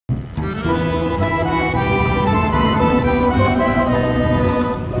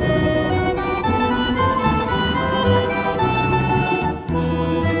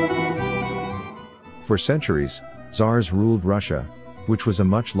For centuries, Tsars ruled Russia, which was a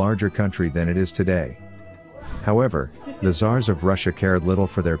much larger country than it is today. However, the Tsars of Russia cared little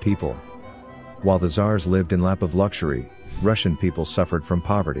for their people. While the Tsars lived in lap of luxury, Russian people suffered from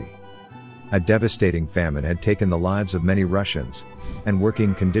poverty. A devastating famine had taken the lives of many Russians, and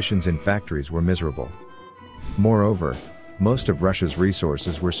working conditions in factories were miserable. Moreover, most of Russia's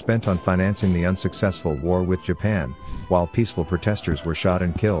resources were spent on financing the unsuccessful war with Japan, while peaceful protesters were shot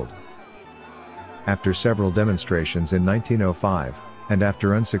and killed. After several demonstrations in 1905, and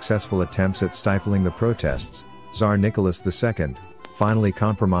after unsuccessful attempts at stifling the protests, Tsar Nicholas II finally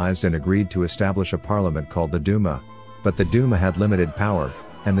compromised and agreed to establish a parliament called the Duma, but the Duma had limited power,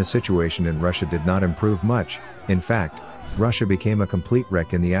 and the situation in Russia did not improve much. In fact, Russia became a complete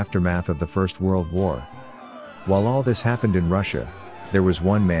wreck in the aftermath of the First World War. While all this happened in Russia, there was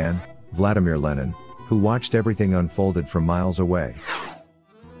one man, Vladimir Lenin, who watched everything unfolded from miles away.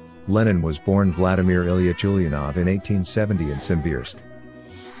 Lenin was born Vladimir Ilyich Ulyanov in 1870 in Simbirsk.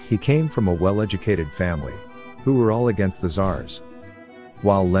 He came from a well-educated family, who were all against the Tsars.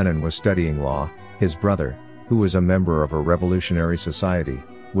 While Lenin was studying law, his brother, who was a member of a revolutionary society,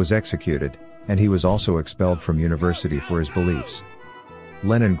 was executed, and he was also expelled from university for his beliefs.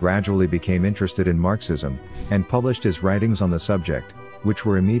 Lenin gradually became interested in Marxism, and published his writings on the subject, which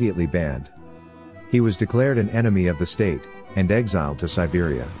were immediately banned. He was declared an enemy of the state, and exiled to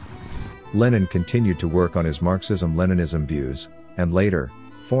Siberia. Lenin continued to work on his Marxism-Leninism views, and later,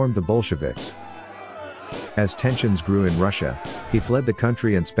 formed the Bolsheviks. As tensions grew in Russia, he fled the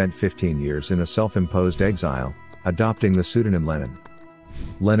country and spent 15 years in a self-imposed exile, adopting the pseudonym Lenin.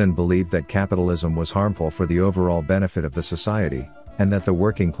 Lenin believed that capitalism was harmful for the overall benefit of the society, and that the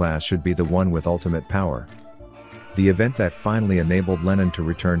working class should be the one with ultimate power. The event that finally enabled Lenin to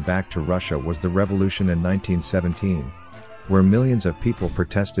return back to Russia was the revolution in 1917, where millions of people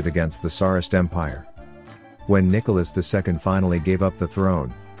protested against the Tsarist Empire. When Nicholas II finally gave up the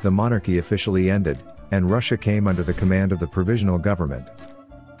throne, the monarchy officially ended, and Russia came under the command of the provisional government.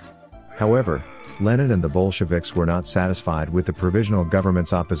 However, Lenin and the Bolsheviks were not satisfied with the provisional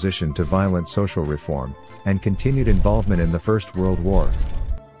government's opposition to violent social reform, and continued involvement in the First World War.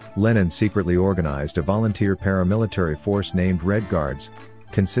 Lenin secretly organized a volunteer paramilitary force named Red Guards,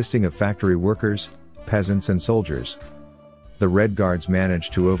 consisting of factory workers, peasants and soldiers. The Red Guards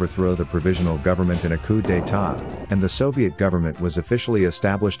managed to overthrow the provisional government in a coup d'état, and the Soviet government was officially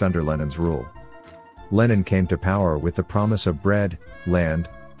established under Lenin's rule. Lenin came to power with the promise of bread, land,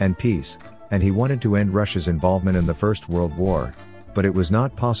 and peace, and he wanted to end Russia's involvement in the First World War, but it was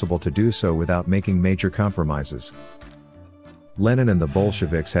not possible to do so without making major compromises. Lenin and the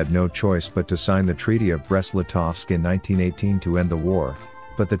Bolsheviks had no choice but to sign the Treaty of Brest-Litovsk in 1918 to end the war,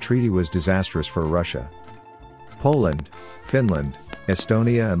 but the treaty was disastrous for Russia. Poland, Finland,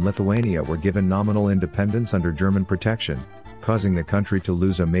 Estonia and Lithuania were given nominal independence under German protection, causing the country to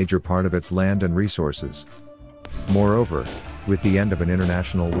lose a major part of its land and resources. Moreover, with the end of an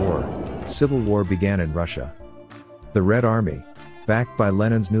international war, civil war began in Russia. The Red Army, backed by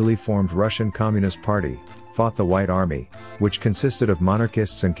Lenin's newly formed Russian Communist Party, fought the White Army, which consisted of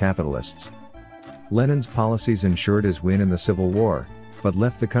monarchists and capitalists. Lenin's policies ensured his win in the Civil War, but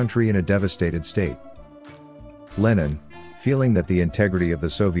left the country in a devastated state. Lenin, feeling that the integrity of the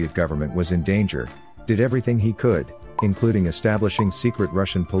Soviet government was in danger, did everything he could, including establishing secret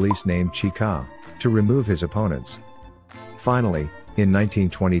Russian police named Cheka, to remove his opponents. Finally, in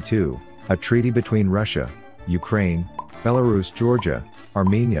 1922, a treaty between Russia, Ukraine, Belarus, Georgia,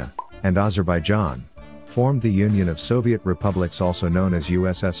 Armenia, and Azerbaijan formed the Union of Soviet Republics, also known as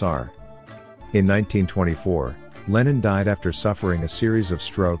USSR. In 1924, Lenin died after suffering a series of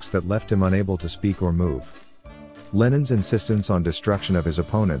strokes that left him unable to speak or move. Lenin's insistence on destruction of his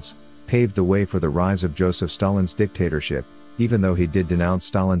opponents paved the way for the rise of Joseph Stalin's dictatorship, even though he did denounce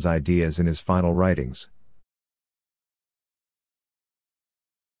Stalin's ideas in his final writings.